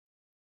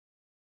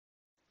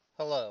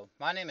Hello,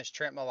 my name is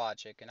Trent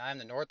Malachik, and I am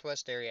the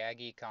Northwest Area Ag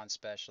Econ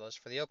Specialist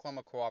for the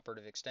Oklahoma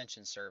Cooperative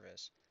Extension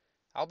Service.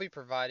 I'll be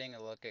providing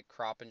a look at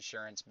crop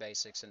insurance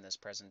basics in this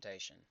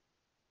presentation.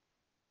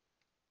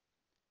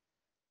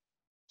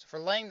 So for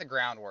laying the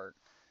groundwork,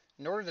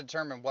 in order to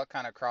determine what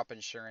kind of crop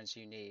insurance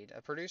you need,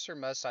 a producer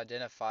must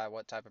identify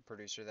what type of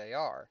producer they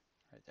are.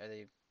 Are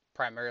they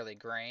primarily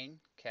grain,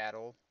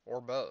 cattle,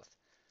 or both?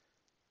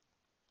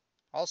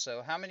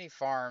 Also, how many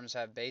farms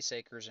have base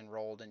acres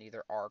enrolled in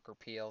either ARC or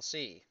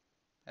PLC?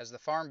 As the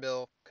Farm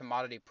Bill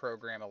Commodity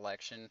Program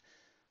election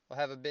will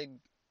have a big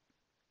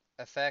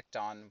effect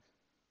on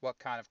what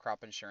kind of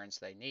crop insurance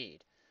they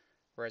need.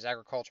 Whereas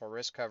agricultural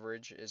risk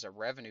coverage is a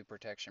revenue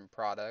protection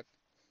product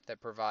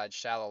that provides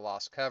shallow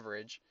loss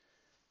coverage,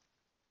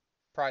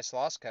 price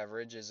loss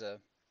coverage is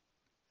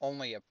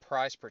only a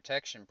price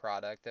protection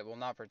product that will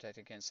not protect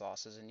against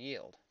losses in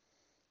yield.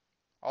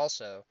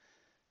 Also,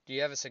 do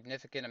you have a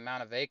significant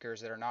amount of acres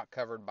that are not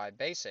covered by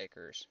base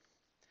acres?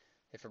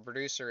 If a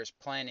producer is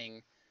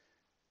planting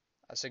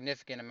a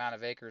significant amount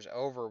of acres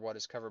over what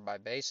is covered by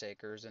base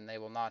acres, then they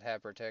will not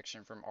have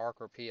protection from ARC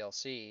or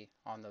PLC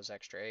on those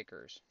extra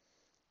acres.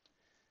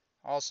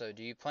 Also,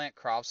 do you plant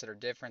crops that are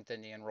different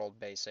than the enrolled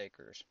base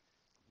acres?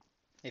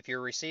 If you're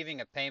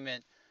receiving a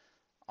payment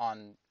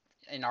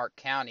in ARC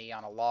County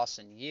on a loss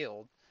in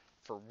yield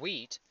for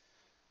wheat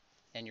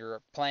and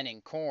you're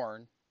planting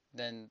corn,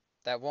 then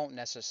that won't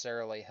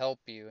necessarily help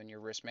you in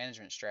your risk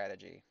management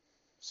strategy.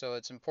 So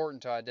it's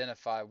important to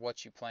identify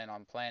what you plan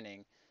on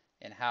planting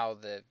and how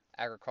the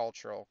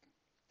agricultural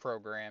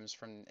programs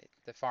from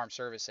the Farm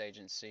Service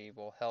Agency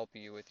will help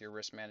you with your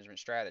risk management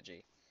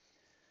strategy.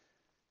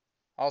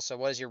 Also,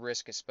 what is your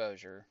risk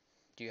exposure?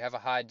 Do you have a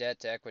high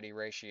debt to equity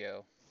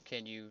ratio?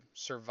 Can you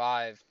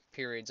survive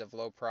periods of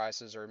low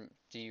prices, or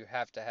do you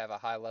have to have a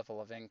high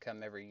level of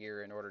income every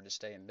year in order to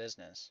stay in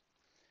business?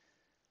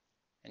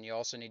 And you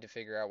also need to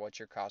figure out what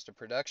your cost of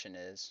production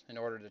is in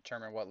order to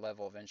determine what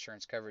level of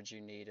insurance coverage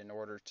you need in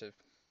order to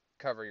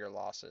cover your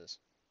losses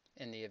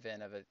in the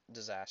event of a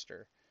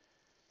disaster.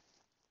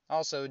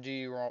 Also, do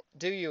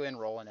you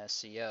enroll in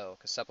SCO?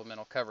 Because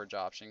supplemental coverage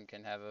option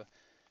can have a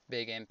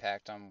big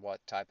impact on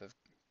what type of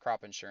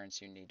crop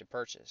insurance you need to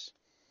purchase.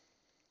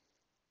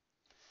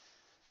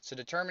 So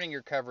determining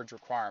your coverage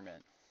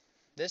requirement.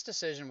 This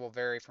decision will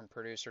vary from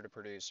producer to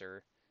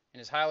producer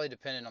and is highly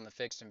dependent on the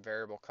fixed and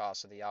variable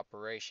costs of the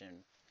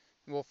operation.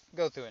 We'll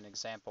go through an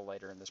example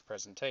later in this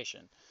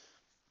presentation.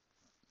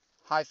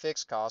 High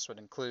fixed costs would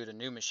include a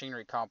new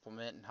machinery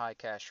complement and high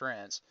cash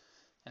rents,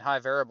 and high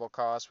variable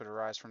costs would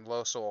arise from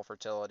low soil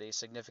fertility,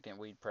 significant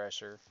weed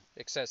pressure,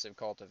 excessive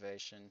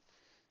cultivation,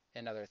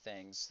 and other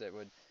things that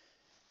would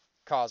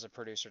cause a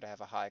producer to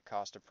have a high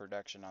cost of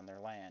production on their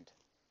land.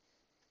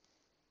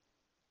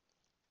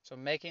 So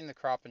making the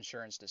crop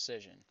insurance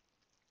decision.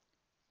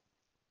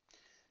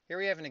 Here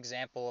we have an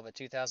example of a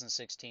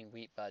 2016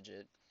 wheat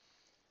budget,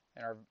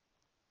 and our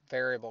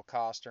variable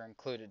costs are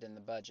included in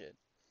the budget.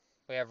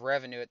 We have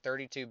revenue at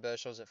 32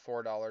 bushels at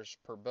 $4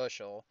 per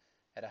bushel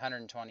at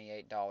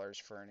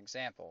 $128 for an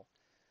example.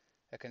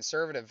 A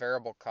conservative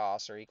variable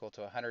costs are equal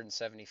to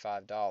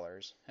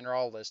 $175 and are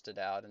all listed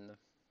out in the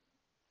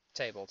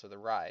table to the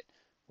right,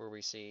 where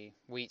we see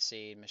wheat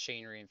seed,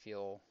 machinery and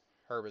fuel,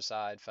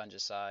 herbicide,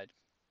 fungicide,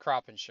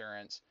 crop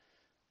insurance,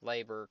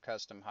 labor,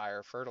 custom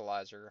hire,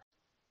 fertilizer,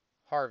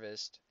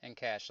 harvest, and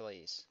cash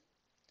lease.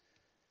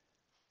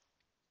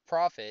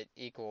 Profit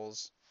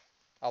equals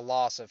a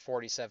loss of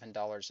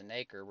 $47 an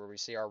acre, where we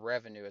see our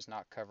revenue is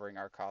not covering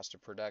our cost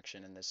of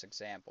production in this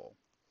example.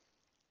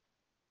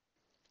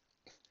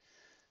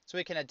 So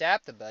we can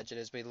adapt the budget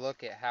as we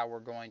look at how we're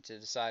going to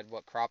decide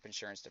what crop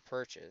insurance to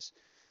purchase.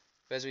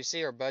 But as we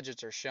see, our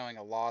budgets are showing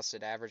a loss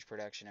at average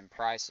production and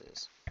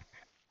prices.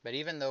 But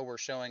even though we're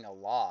showing a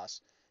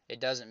loss,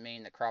 it doesn't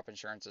mean that crop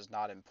insurance is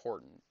not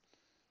important.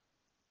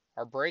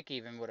 Our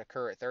break-even would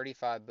occur at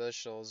 35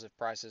 bushels if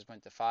prices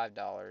went to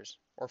 $5,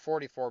 or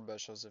 44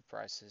 bushels if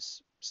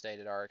prices stayed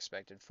at our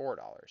expected $4.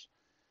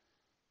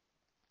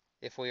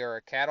 If we are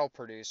a cattle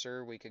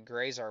producer, we could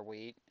graze our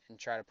wheat and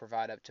try to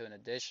provide up to an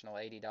additional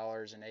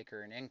 $80 an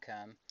acre in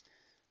income,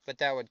 but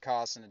that would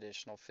cost an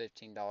additional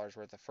 $15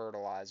 worth of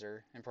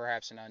fertilizer and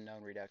perhaps an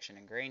unknown reduction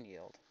in grain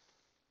yield.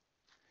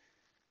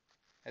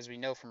 As we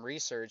know from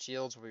research,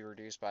 yields will be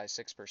reduced by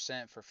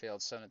 6% for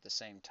fields sown at the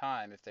same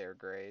time if they are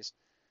grazed,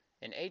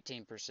 and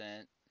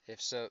 18%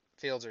 if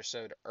fields are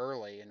sowed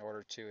early in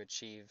order to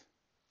achieve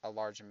a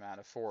large amount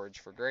of forage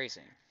for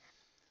grazing.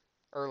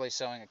 Early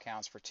sowing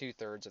accounts for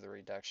 2/3 of the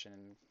reduction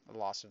in the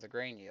loss of the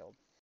grain yield.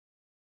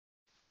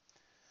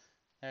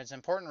 And it's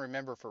important to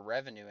remember for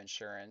revenue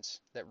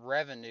insurance that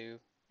revenue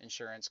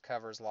insurance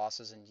covers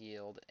losses in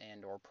yield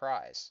and or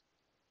price.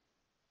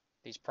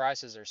 These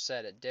prices are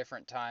set at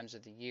different times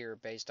of the year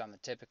based on the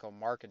typical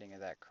marketing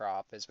of that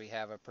crop, as we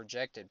have a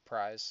projected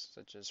price,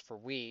 such as for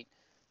wheat,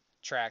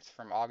 tracked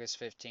from August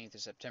 15th to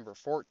September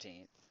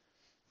 14th.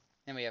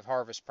 And we have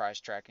harvest price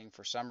tracking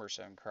for summer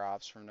sown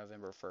crops from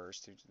November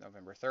 1st through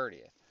November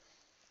 30th.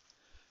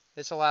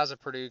 This allows a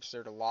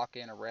producer to lock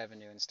in a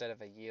revenue instead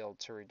of a yield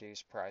to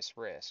reduce price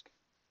risk.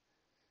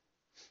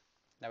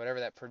 Now,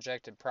 whatever that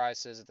projected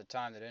price is at the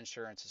time that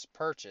insurance is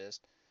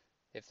purchased,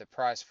 if the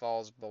price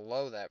falls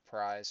below that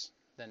price,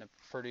 then the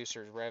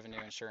producer's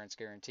revenue insurance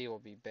guarantee will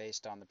be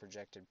based on the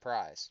projected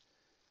price.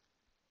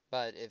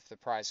 But if the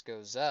price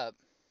goes up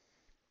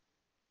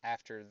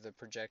after the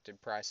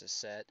projected price is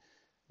set,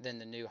 then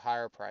the new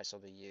higher price will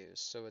be used.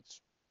 So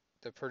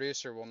the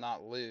producer will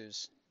not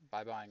lose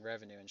by buying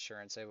revenue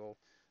insurance. They will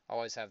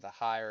always have the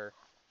higher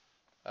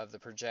of the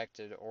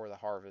projected or the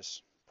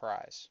harvest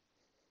price.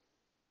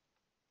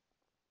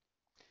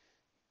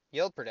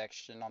 Yield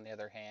protection, on the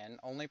other hand,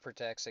 only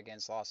protects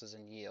against losses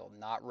in yield,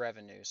 not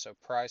revenue, so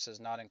price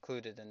is not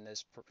included in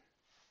this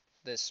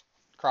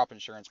crop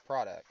insurance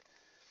product.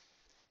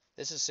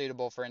 This is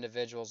suitable for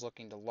individuals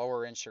looking to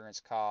lower insurance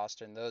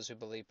costs and those who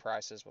believe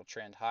prices will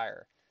trend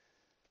higher.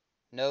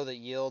 Know that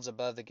yields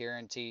above the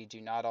guarantee do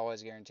not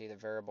always guarantee the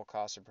variable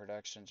costs of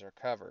productions are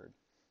covered.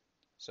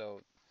 So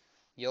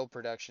yield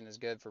production is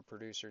good for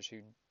producers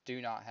who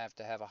do not have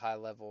to have a high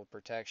level of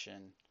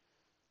protection,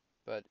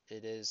 but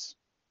it is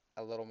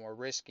a little more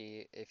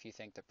risky if you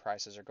think that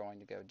prices are going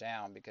to go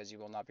down because you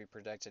will not be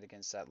protected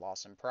against that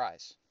loss in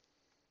price.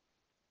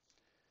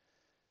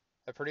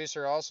 A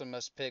producer also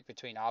must pick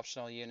between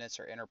optional units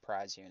or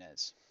enterprise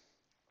units.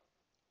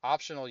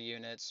 Optional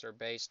units are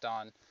based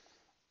on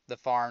the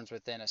farms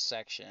within a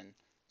section,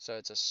 so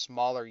it's a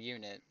smaller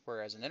unit,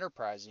 whereas an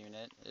enterprise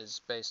unit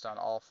is based on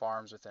all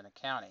farms within a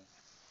county.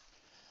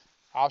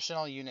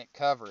 Optional unit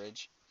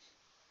coverage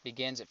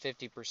begins at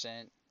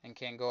 50% and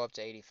can go up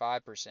to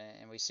 85%,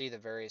 and we see the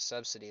various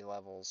subsidy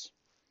levels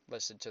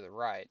listed to the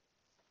right.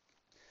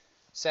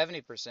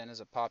 70% is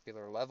a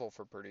popular level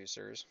for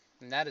producers,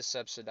 and that is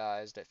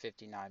subsidized at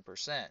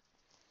 59%.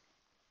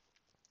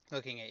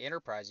 Looking at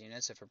enterprise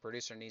units, if a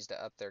producer needs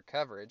to up their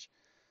coverage,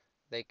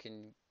 they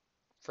can,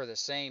 for the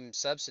same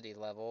subsidy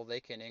level, they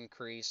can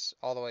increase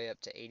all the way up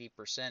to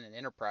 80% in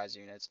enterprise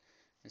units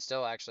and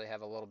still actually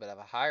have a little bit of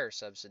a higher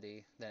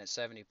subsidy than at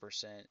 70%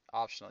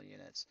 optional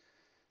units.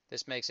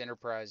 This makes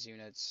enterprise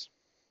units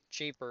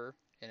cheaper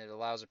and it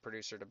allows a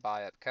producer to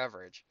buy up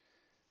coverage.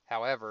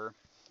 However,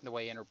 the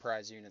way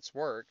enterprise units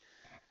work,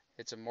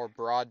 it's a more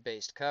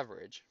broad-based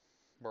coverage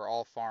where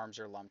all farms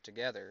are lumped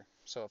together.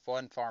 So if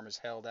one farm is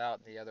held out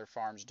and the other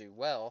farms do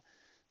well,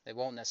 they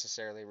won't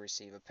necessarily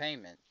receive a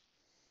payment.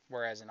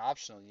 Whereas in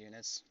optional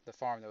units, the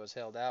farm that was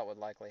held out would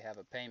likely have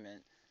a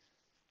payment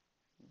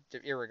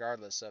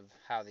irregardless of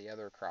how the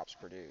other crops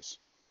produce.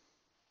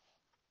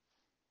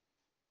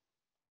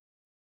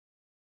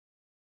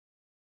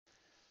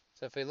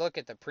 So if we look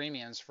at the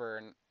premiums for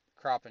a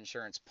crop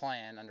insurance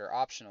plan under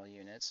optional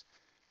units,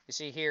 you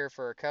see here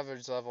for a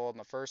coverage level on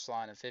the first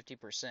line of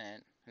 50%,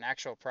 an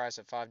actual price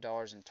of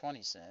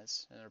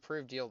 $5.20, and an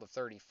approved yield of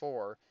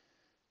 34,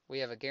 we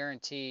have a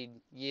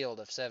guaranteed yield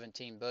of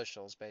 17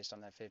 bushels based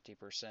on that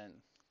 50%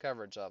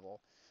 coverage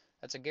level.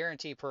 That's a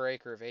guarantee per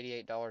acre of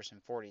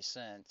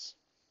 $88.40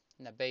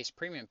 and a base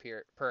premium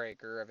per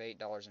acre of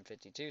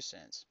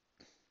 $8.52.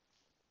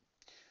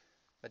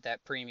 But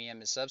that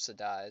premium is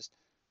subsidized,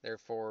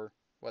 therefore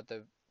what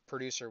the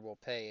producer will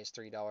pay is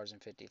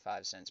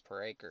 $3.55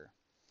 per acre.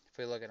 If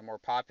we look at a more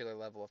popular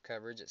level of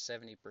coverage at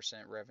 70%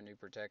 revenue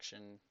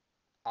protection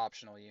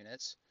optional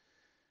units,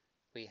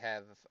 we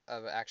have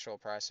an actual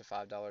price of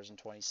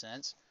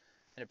 $5.20,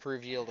 an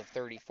approved yield of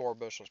 34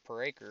 bushels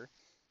per acre.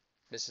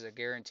 This is a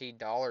guaranteed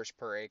dollars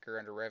per acre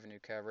under revenue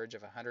coverage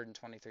of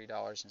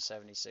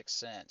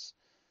 $123.76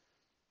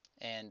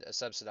 and a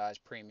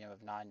subsidized premium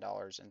of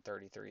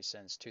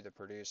 $9.33 to the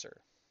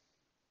producer.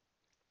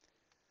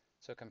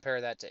 So compare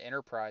that to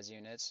enterprise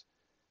units.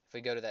 If we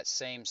go to that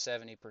same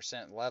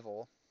 70%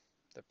 level,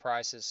 the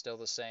price is still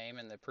the same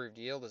and the approved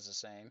yield is the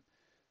same.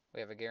 We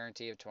have a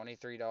guarantee of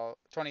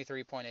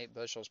 23.8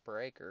 bushels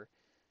per acre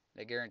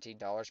and a guaranteed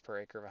dollars per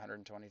acre of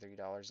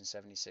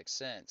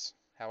 $123.76.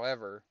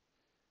 However,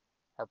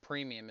 our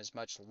premium is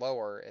much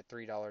lower at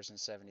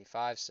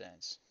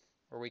 $3.75,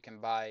 where we can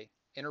buy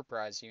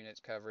enterprise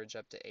unit coverage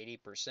up to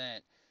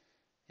 80%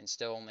 and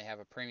still only have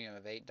a premium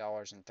of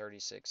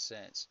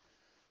 $8.36.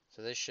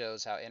 So this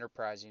shows how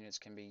enterprise units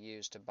can be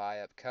used to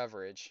buy up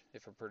coverage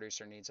if a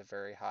producer needs a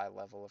very high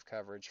level of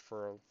coverage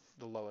for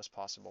the lowest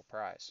possible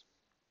price.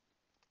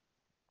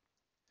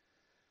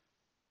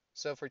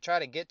 So if we try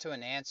to get to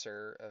an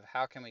answer of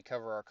how can we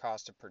cover our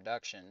cost of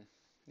production,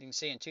 you can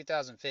see in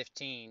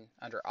 2015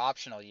 under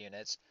optional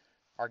units,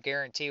 our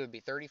guarantee would be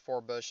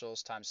 34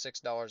 bushels times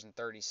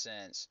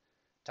 $6.30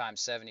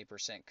 times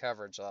 70%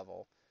 coverage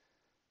level.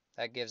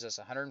 That gives us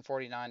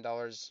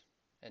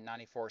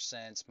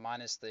 $149.94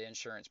 minus the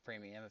insurance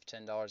premium of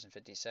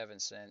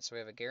 $10.57. So we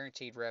have a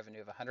guaranteed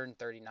revenue of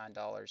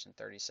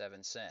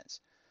 $139.37.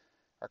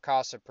 Our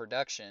cost of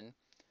production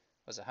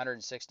was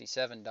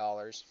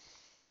 $167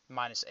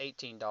 minus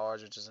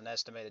 $18, which is an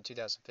estimated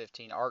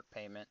 2015 ARC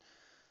payment.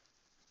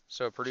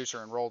 So a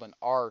producer enrolled in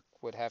ARC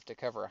would have to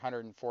cover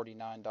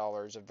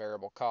 $149 of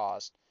variable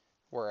cost,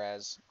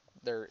 whereas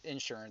their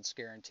insurance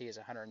guarantee is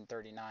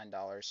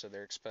 $139, so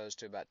they're exposed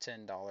to about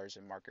 $10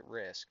 in market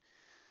risk.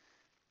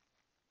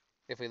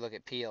 If we look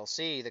at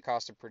PLC, the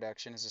cost of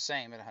production is the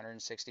same at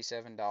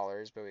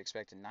 $167, but we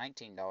expect a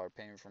 $19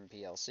 payment from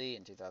PLC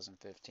in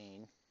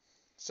 2015.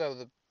 So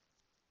the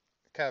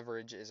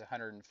coverage is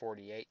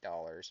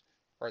 $148,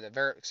 or the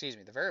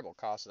variable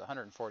cost is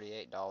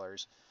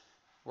 $148,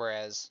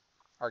 whereas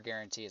our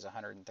guarantee is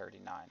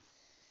 $139.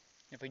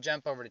 If we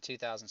jump over to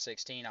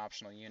 2016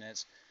 optional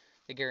units,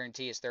 the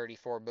guarantee is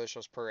 34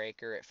 bushels per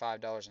acre at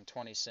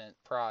 $5.20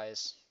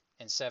 price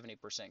and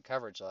 70%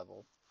 coverage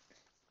level.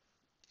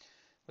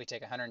 We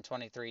take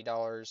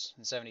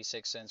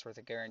 $123.76 worth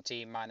of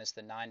guarantee minus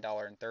the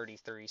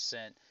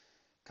 $9.33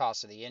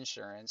 cost of the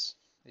insurance.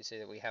 We see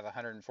that we have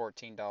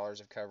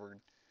 $114 of covered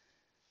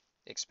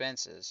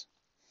expenses.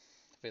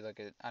 If we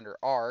look at under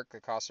ARC, the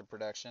cost of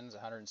production is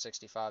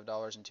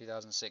 $165 in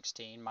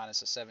 2016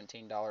 minus a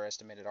 $17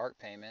 estimated ARC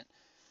payment.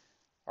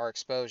 Our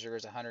exposure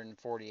is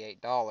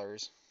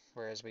 $148,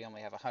 whereas we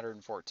only have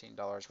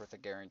 $114 worth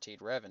of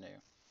guaranteed revenue.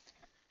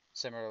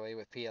 Similarly,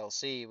 with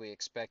PLC, we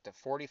expect a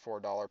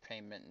 $44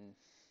 payment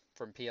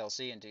from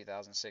PLC in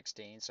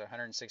 2016, so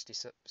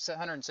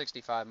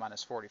 $165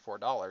 minus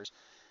 $44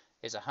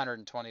 is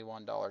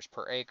 $121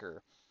 per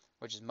acre,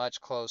 which is much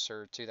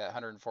closer to that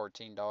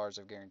 $114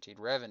 of guaranteed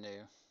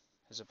revenue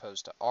as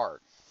opposed to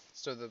ARC.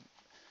 So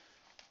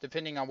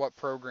depending on what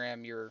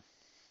program you're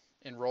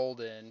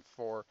enrolled in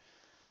for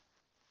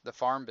the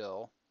Farm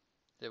Bill,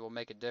 it will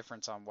make a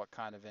difference on what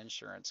kind of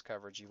insurance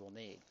coverage you will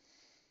need.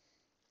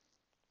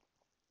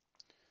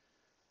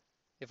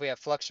 If we have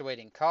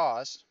fluctuating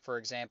costs, for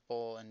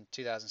example, in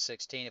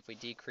 2016, if we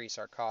decrease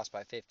our cost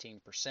by 15%,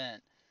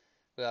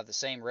 we'll have the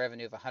same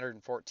revenue of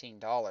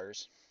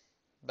 $114,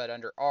 but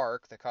under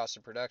ARC, the cost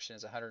of production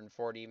is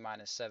 $140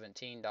 minus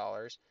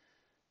 $17.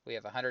 We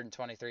have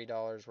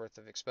 $123 worth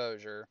of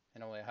exposure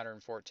and only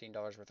 $114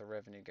 worth of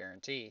revenue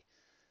guarantee.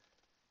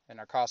 And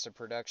our cost of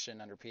production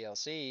under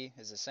PLC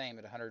is the same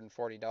at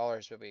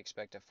 $140, but we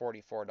expect a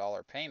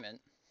 $44 payment.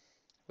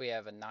 We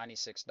have a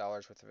 $96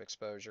 worth of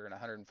exposure and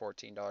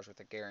 $114 worth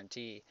of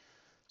guarantee.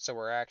 So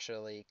we're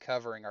actually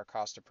covering our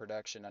cost of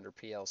production under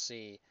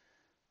PLC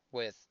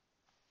with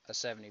a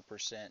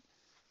 70%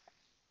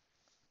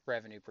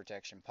 revenue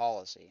protection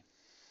policy.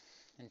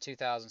 In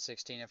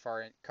 2016, if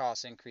our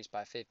costs increase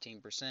by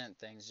 15%,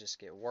 things just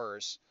get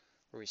worse,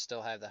 where we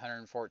still have the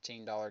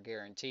 $114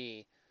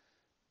 guarantee,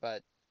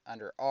 but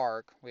under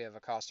ARC, we have a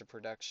cost of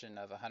production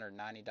of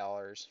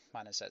 $190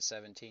 minus that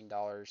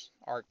 $17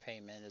 ARC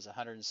payment is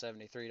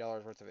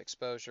 $173 worth of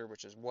exposure,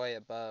 which is way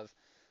above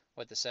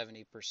what the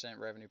 70%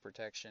 revenue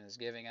protection is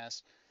giving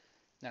us.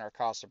 Then our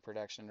cost of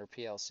production under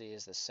PLC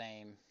is the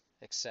same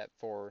except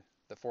for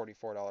the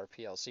 $44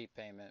 PLC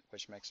payment,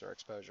 which makes our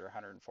exposure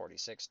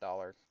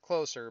 $146,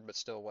 closer but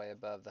still way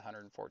above the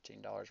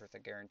 $114 worth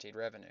of guaranteed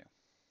revenue.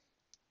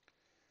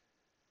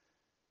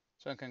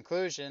 So in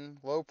conclusion,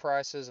 low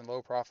prices and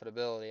low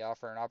profitability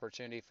offer an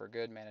opportunity for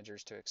good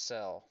managers to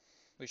excel.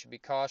 We should be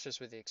cautious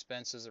with the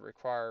expenses that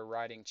require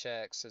writing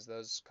checks, as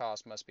those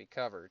costs must be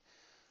covered.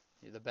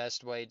 The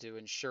best way to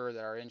ensure that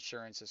our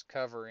insurance is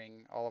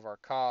covering all of our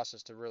costs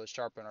is to really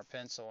sharpen our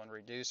pencil and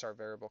reduce our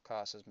variable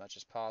costs as much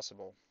as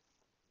possible.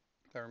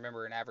 But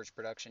remember, an average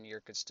production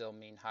year could still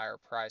mean higher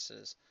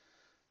prices.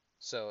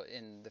 So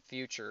in the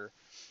future,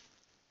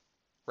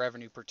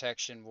 revenue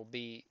protection will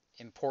be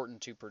important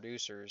to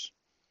producers.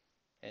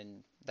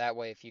 And that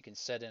way, if you can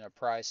set in a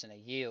price and a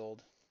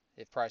yield,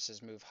 if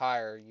prices move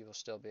higher, you will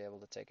still be able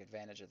to take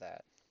advantage of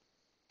that.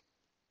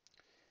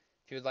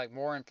 If you would like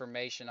more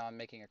information on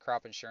making a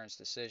crop insurance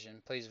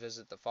decision, please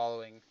visit the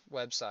following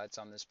websites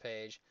on this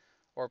page,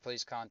 or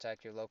please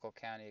contact your local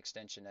county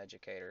extension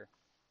educator.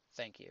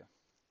 Thank you.